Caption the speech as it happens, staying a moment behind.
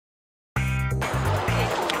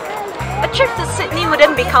trip to Sydney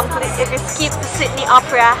wouldn't be complete if you skipped the Sydney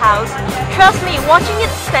Opera House. Trust me, watching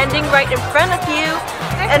it standing right in front of you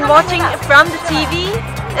and watching it from the TV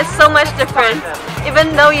is so much different.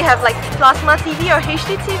 Even though you have like plasma TV or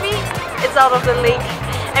HD TV, it's out of the league.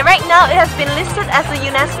 And right now it has been listed as the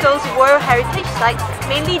UNESCO's World Heritage Site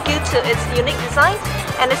mainly due to its unique designs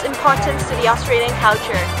and its importance to the Australian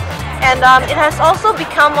culture. And it has also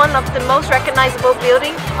become one of the most recognizable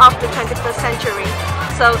buildings of the 21st century.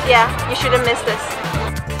 So yeah, you shouldn't miss this.